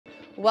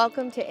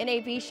Welcome to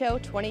NAB Show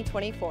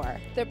 2024.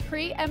 The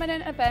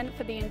preeminent event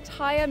for the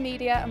entire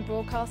media and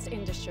broadcast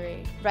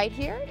industry. Right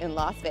here in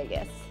Las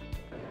Vegas.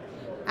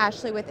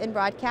 Ashley with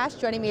InBroadcast.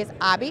 Joining me is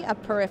Abhi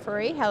of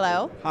Perifery.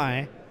 Hello.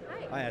 Hi.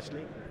 Hi,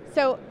 Ashley.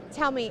 So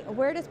tell me,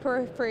 where does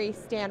Perifery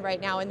stand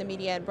right now in the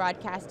media and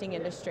broadcasting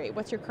industry?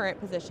 What's your current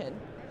position?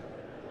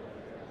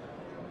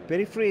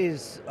 Perifery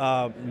is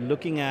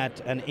looking at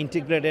an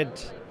integrated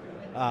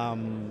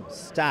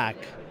stack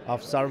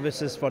of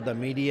services for the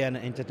media and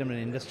entertainment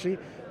industry,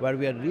 where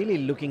we are really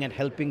looking at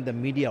helping the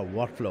media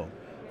workflow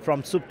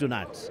from soup to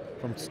nuts,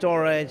 from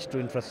storage to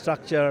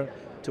infrastructure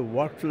to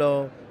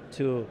workflow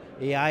to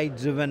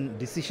AI-driven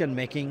decision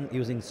making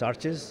using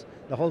searches,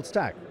 the whole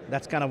stack.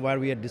 That's kind of where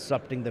we are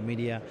disrupting the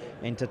media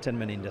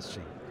entertainment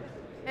industry.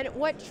 And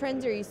what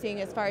trends are you seeing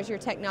as far as your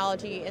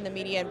technology in the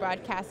media and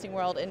broadcasting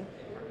world, and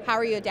how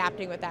are you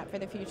adapting with that for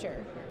the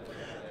future?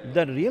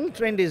 The real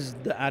trend is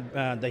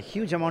the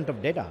huge amount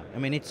of data. I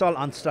mean, it's all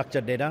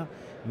unstructured data.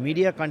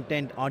 Media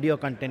content, audio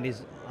content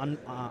is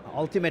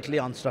ultimately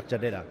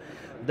unstructured data.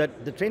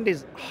 The trend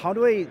is, how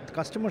do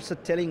customers are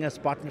telling us,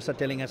 partners are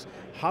telling us,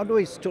 how do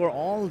I store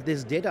all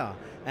this data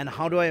and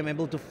how do I am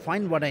able to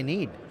find what I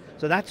need?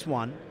 So that's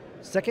one.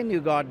 Second,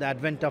 you got the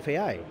advent of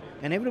AI.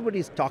 And everybody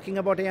is talking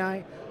about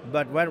AI,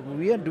 but what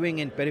we are doing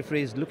in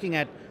Perifery is looking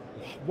at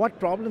what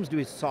problems do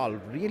we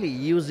solve really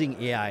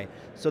using AI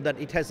so that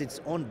it has its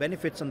own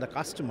benefits on the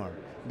customer,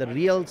 the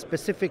real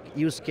specific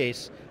use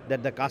case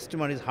that the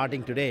customer is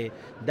hurting today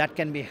that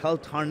can be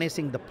helped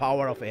harnessing the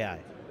power of AI.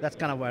 That's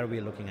kind of where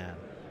we're looking at.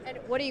 And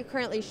what are you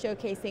currently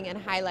showcasing and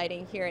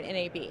highlighting here at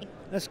NAB?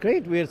 That's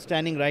great. We're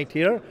standing right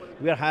here.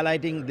 We are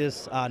highlighting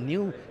this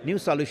new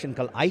solution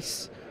called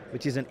ICE,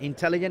 which is an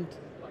intelligent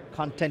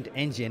content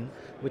engine,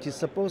 which is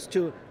supposed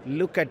to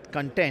look at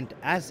content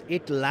as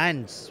it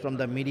lands from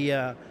the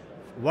media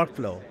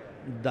workflow.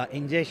 The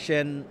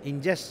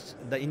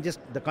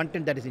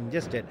content that is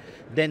ingested,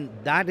 then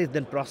that is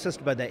then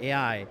processed by the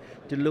AI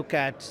to look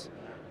at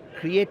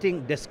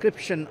creating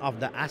description of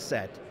the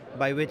asset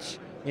by which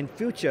in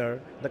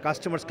future the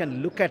customers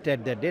can look at their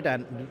data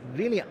and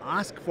really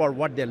ask for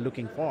what they're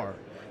looking for.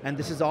 And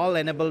this is all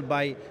enabled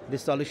by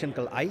this solution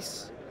called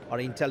ICE, or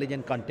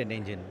Intelligent Content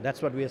Engine.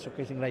 That's what we are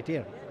showcasing right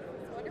here.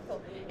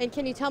 Wonderful. And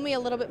can you tell me a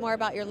little bit more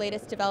about your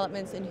latest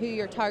developments and who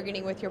you're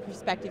targeting with your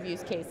prospective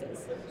use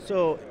cases?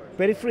 So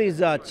Perifery is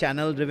a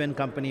channel-driven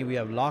company. We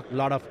have a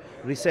lot of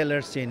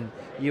resellers in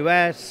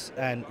US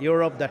and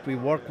Europe that we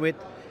work with,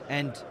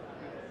 and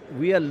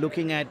we are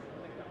looking at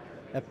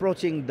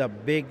approaching the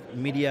big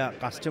media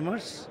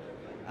customers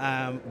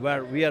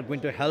where we are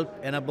going to help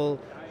enable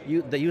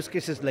the use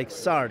cases like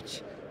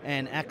search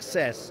and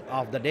access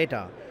of the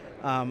data,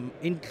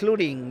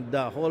 including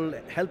the whole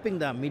helping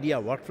the media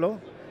workflow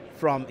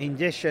from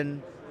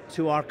ingestion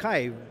to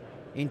archive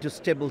into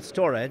stable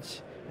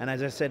storage. And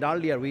as I said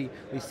earlier, we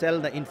sell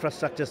the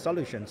infrastructure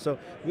solution. So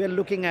we are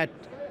looking at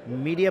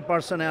media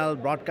personnel,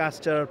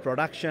 broadcaster,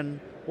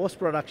 production,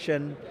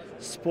 post-production,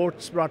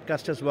 sports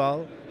broadcast as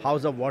well,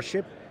 house of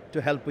worship,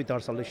 to help with our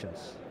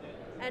solutions.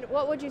 And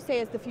what would you say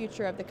is the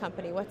future of the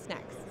company? What's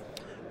next?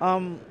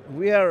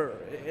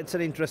 It's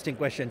an interesting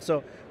question.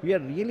 So we are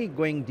really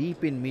going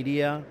deep in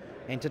media,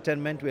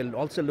 entertainment. We're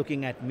also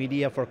looking at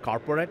media for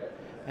corporate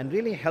and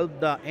really help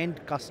the end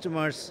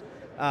customers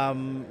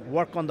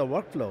work on the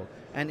workflow.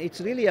 And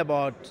it's really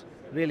about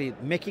really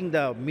making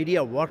the media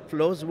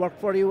workflows work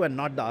for you and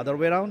not the other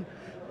way around.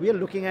 We are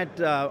looking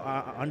at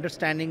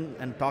understanding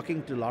and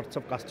talking to lots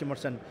of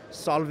customers and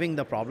solving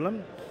the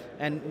problem,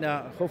 and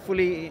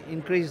hopefully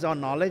increase our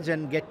knowledge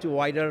and get to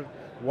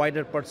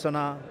wider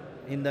persona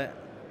in the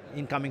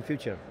incoming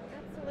future.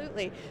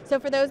 Absolutely. So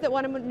for those that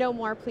want to know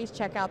more, please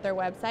check out their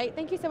website.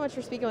 Thank you so much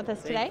for speaking with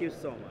us today. Thank you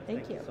so much.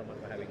 Thank you So much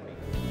for having me.